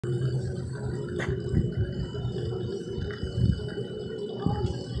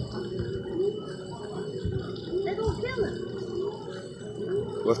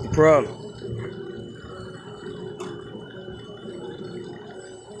What's the problem?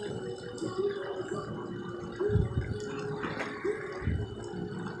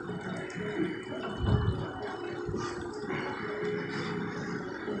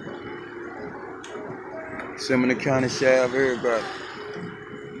 Seminole County Sheriff, everybody.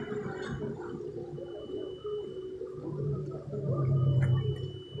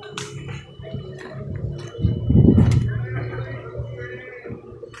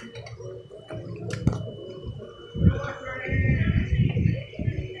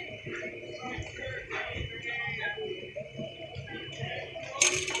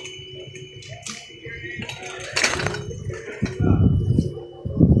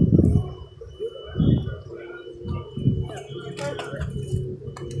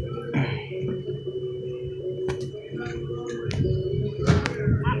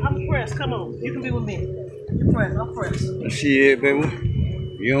 I'm pressed. Come on, you can be with me. You're pressed. I'm pressed. Shit, baby.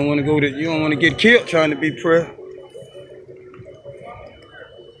 You don't want to go to. You don't want to get killed trying to be pressed.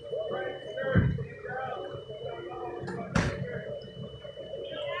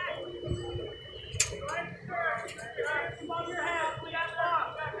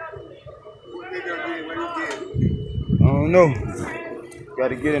 I don't know. Got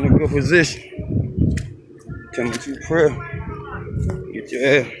to get in a good position. Tell me you press.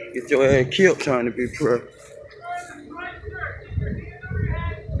 Get your ass killed trying to be pressed.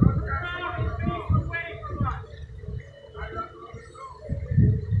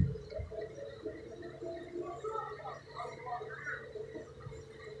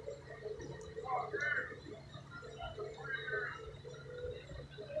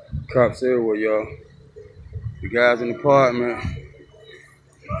 Cops everywhere, y'all. The guys in the apartment,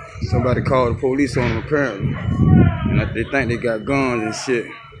 somebody called the police on them apparently. And they think they got guns and shit.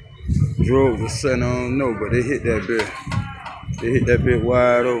 Drugs or something, I don't know, but they hit that bit. They hit that bit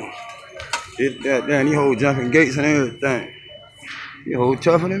wide open. Hit that down, he hold jumping gates and everything. He hold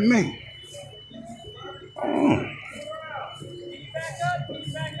tougher than me. Oh.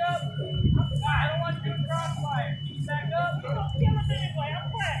 Back up. I don't want you to crossfire. Back up. You don't kill him anyway. I'm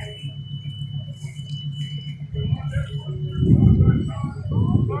pressed.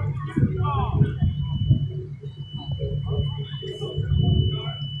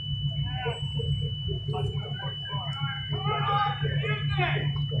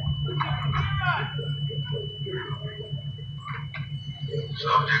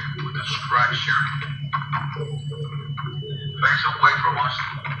 Subject with a structure. Face away from us.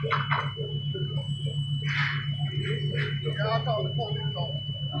 Yeah, I called the police on him.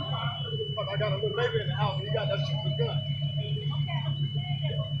 But I got a little baby in the house and he got that stupid gun.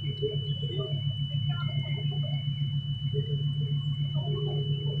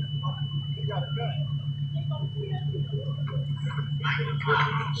 He got a gun.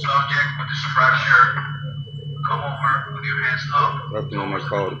 Subject with the structure. Come over with your hands up. That's when they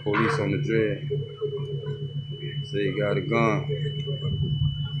called the police on the dread. Say he got a gun.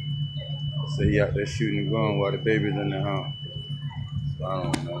 Say he out there shooting a gun while the baby's in the house. So I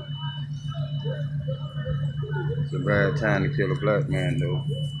don't know. It's a bad time to kill a black man though.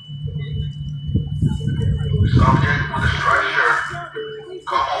 Subject with a structure.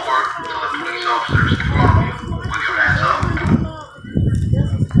 Come over to the police officers in front of you with your hands up.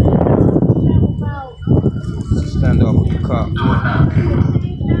 Stand up with the cop. Do it now.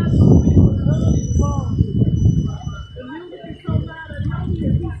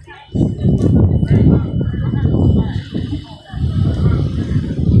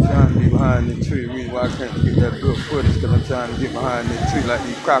 Trying to be behind the tree. The reason why I can't get that good footage because I'm trying to get behind the tree like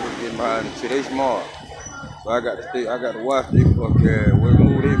these coppers getting behind the tree. They smart. So I got to stay, I got to watch they fuck ass. What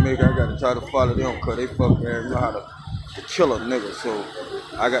move they make, I got to try to follow them because they fuck ass know how to kill a nigga. So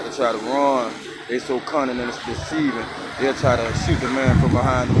I got to try to run. They so cunning and it's deceiving. They'll try to shoot the man from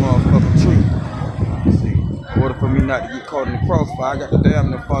behind the motherfucking tree. See, in order for me not to get caught in the crossfire, I got to damn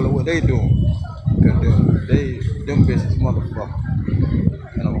near follow what they doing. Because them bitches motherfuckers.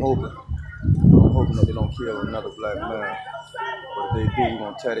 And I'm hoping that they don't kill another black man. But if they do, we're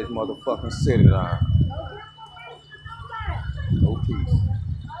gonna tear this motherfucking city down. No peace.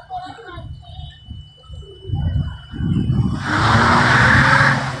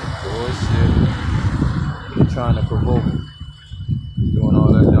 Bullshit. They trying to provoke me. Doing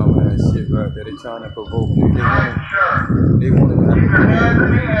all that dumb ass shit right there. They trying to provoke me. They want to have your hands in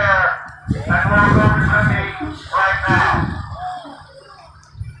the air and walk over to me right now.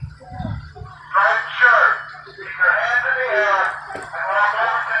 Striped shirt. Keep your hands in the air and walk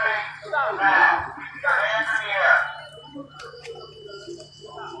over to me now. Keep your hands in the air.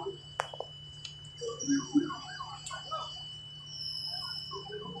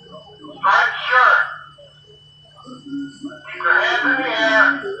 the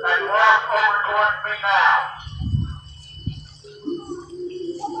air and walk over towards me now.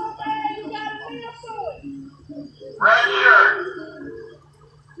 Red shirt.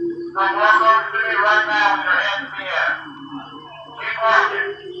 Come walk over to me right now with your hands in the air. Keep walking.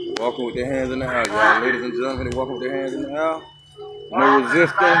 Walking with their hands in the air, y'all. Ladies and gentlemen, they walking with their hands in the air. No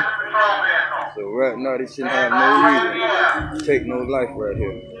resisting. So right now they shouldn't have no reason to take no life right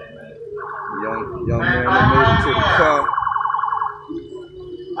here. Young man that made it to the car.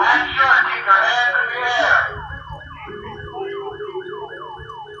 Black shirt, keep your hands in the air.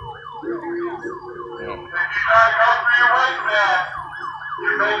 If you try to go through your waistband,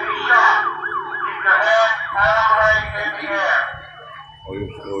 you may be shot. Keep your hands halfway in the air. Or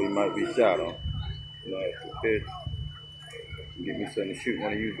you might be shot, huh? You know, that's the bitch. Get me something to shoot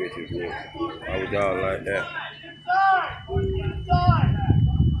one of you bitches with. How would y'all like that?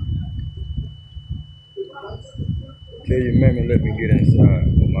 Tell your mammy let me get inside.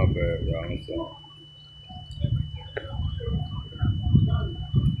 Oh, my bad, y'all. I'm sorry.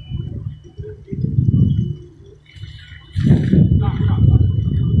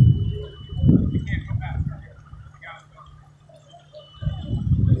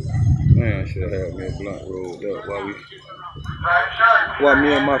 Man, I should have had me a blunt rolled up while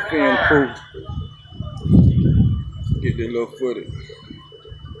me and my film crew get this little footage.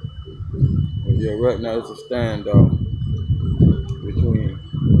 But yeah, right now it's a standoff between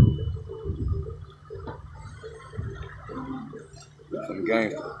some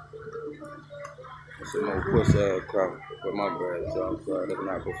gangsters and some old pussy-ass cop. But my bad, so I'm sorry, that's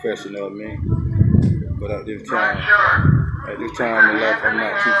not professional of me. But at this time in life, I'm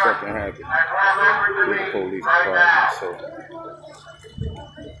not too fucking happy with the police department, so.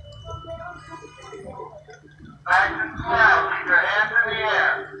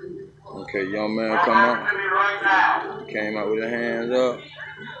 Okay, young man come up. Came out with his hands up.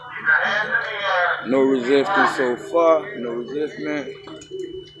 No resistance so far, no resistance.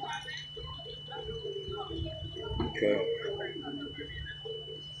 Okay,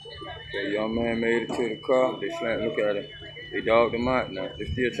 young man made it to the car. They slammed, look at it. They dogged him out now.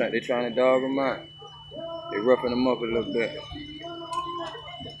 They trying to dog him out. They roughing him up a little bit.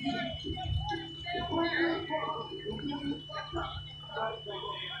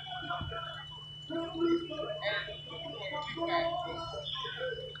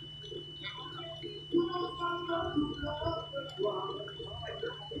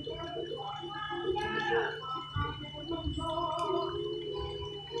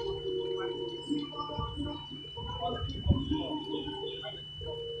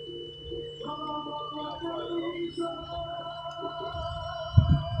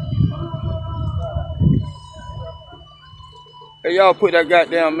 Hey, y'all put that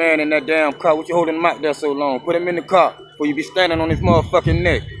goddamn man in that damn car. What you holding him out there so long? Put him in the car before you be standing on his motherfucking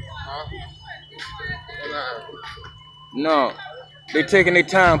neck. No, they taking their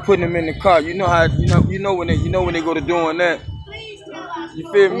time putting him in the car. You know how you know when they go to doing that. You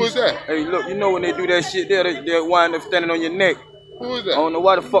feel me? Who is that? Hey, look, you know when they do that shit there, they wind up standing on your neck. Who is that? I don't know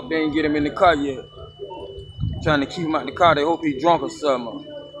why the fuck they ain't get him in the car yet. Trying to keep him out the car. They hope he drunk or something.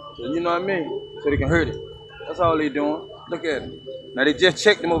 So you know what I mean? So they can hurt it. That's all they doing. Look at it. Now they just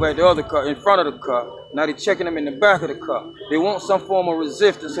checked him over at the other car, in front of the car. Now they checking him in the back of the car. They want some form of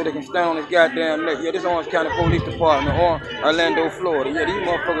resistance so they can stand on his goddamn neck. Yeah, this Orange County Police Department, or Orlando, Florida. Yeah, these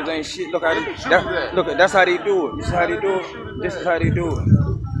motherfuckers ain't shit. Look how they, that's how they do it. You see how they do it? This is how they do it.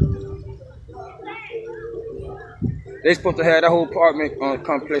 They supposed to have that whole apartment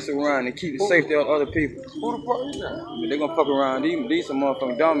complex around and keep the safety of other people. Who the fuck is that? They gonna fuck around. These some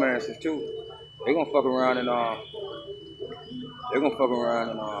motherfucking dumbasses too. They gonna fuck around and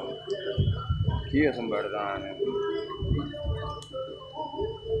kill somebody down there.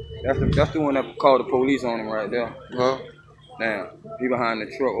 That's the one that called the police on him right there. Huh? Now, he behind the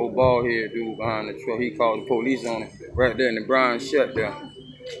truck, old bald head dude behind the truck, he called the police on him right there in the brown shirt there.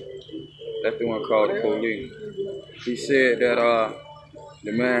 That's the one called the police. He said that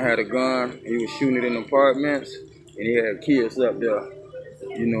the man had a gun, he was shooting it in apartments, and he had kids up there,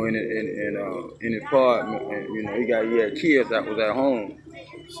 you know, in the apartment, and you know he had kids that was at home,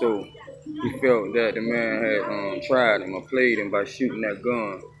 so he felt that the man had tried him or played him by shooting that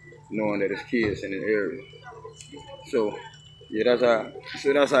gun, knowing that his kids in the area. So yeah,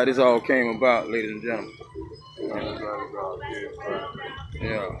 that's how this all came about, ladies and gentlemen.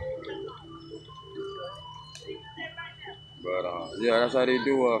 Yeah. But yeah, that's how they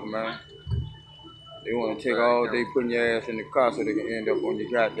do us, man. They want to take all day putting your ass in the car so they can end up on your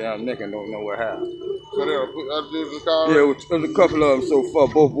goddamn neck and don't know what happened. So they put other dudes in the car? Yeah, it was a couple of them so far.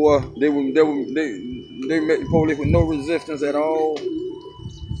 Both boys, they they met the police with no resistance at all.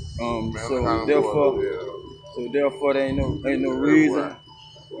 So therefore, there ain't no reason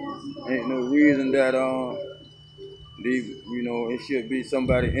that it should be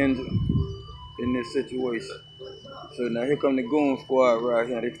somebody injured in this situation. So now here come the goon squad right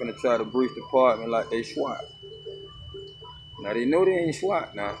here. They finna try to breach the apartment like they SWAT. Now they know they ain't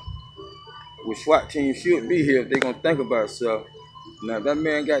SWAT now. With SWAT team should be here if they gonna think about stuff. Now that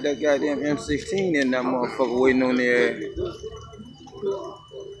man got that goddamn M16 in that motherfucker waiting on their ass.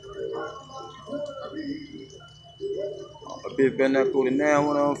 A bitch better not go to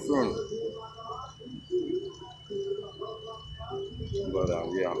 911 funeral. But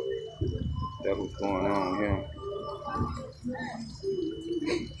yeah, that's what's going on here.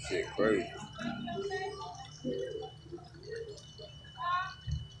 Shit crazy.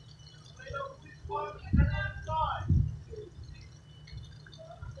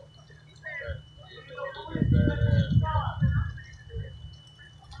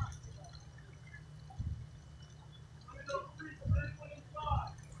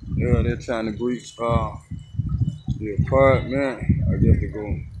 Yeah, they're trying to breach the apartment. I guess they're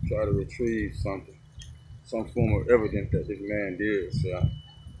going to try to retrieve something, some form of evidence that this man did. So,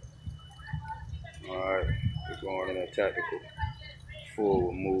 alright, we're going in a tactical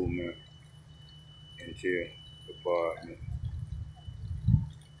forward movement into the apartment.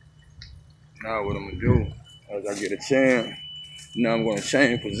 Now what I'm going to do, as I get a chance, now I'm going to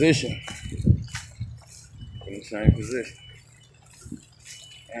change position.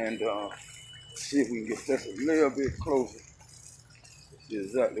 And see if we can get just a little bit closer. See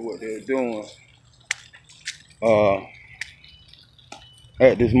exactly what they're doing.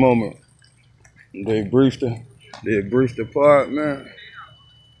 At this moment, they breached the apartment,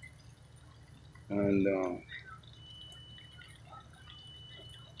 and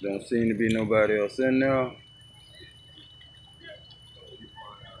don't seem to be nobody else in there.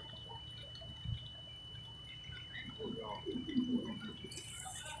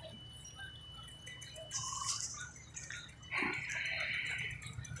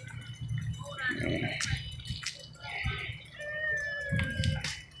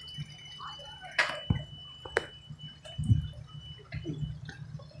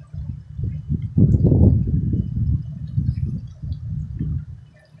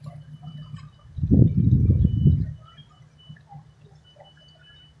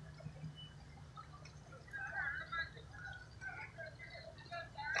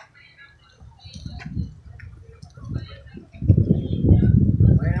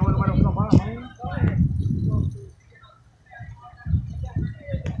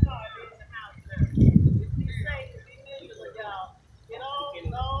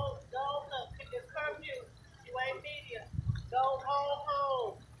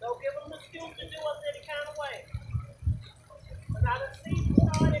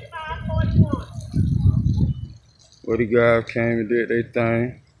 Well, the guys came and did their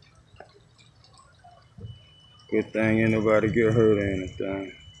thing. Good thing ain't nobody get hurt or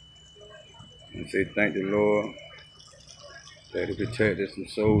anything. And say thank the Lord that He protected some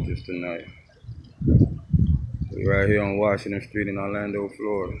soldiers tonight. We're right here on Washington Street in Orlando,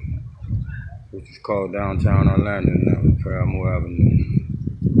 Florida, which is called downtown Orlando now, Paramore Avenue.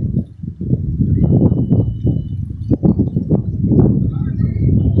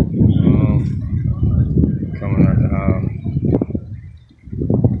 Coming out the house.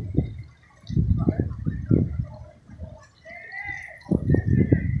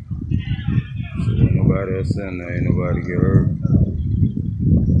 So when nobody else in there, ain't nobody get hurt.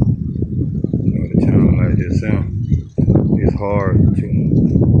 You know, the town like this, it's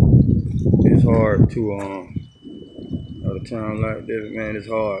hard to at a time like this, man, it's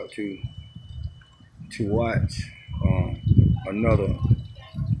hard to watch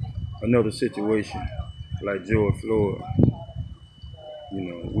another situation like George Floyd. You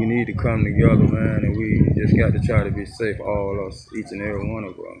know, we need to come together, man, and we just got to try to be safe, all us, each and every one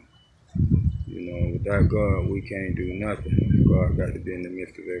of us. You know, without God, we can't do nothing. God got to be in the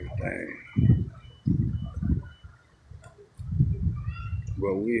midst of everything.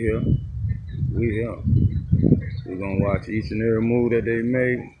 But we here. We're going to watch each and every move that they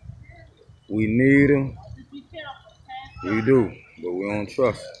make. We need them. We do, but we don't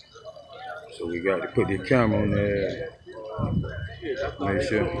trust them. So we got to put the camera on there. Make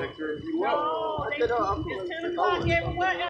sure. No, it's 10 o'clock everywhere.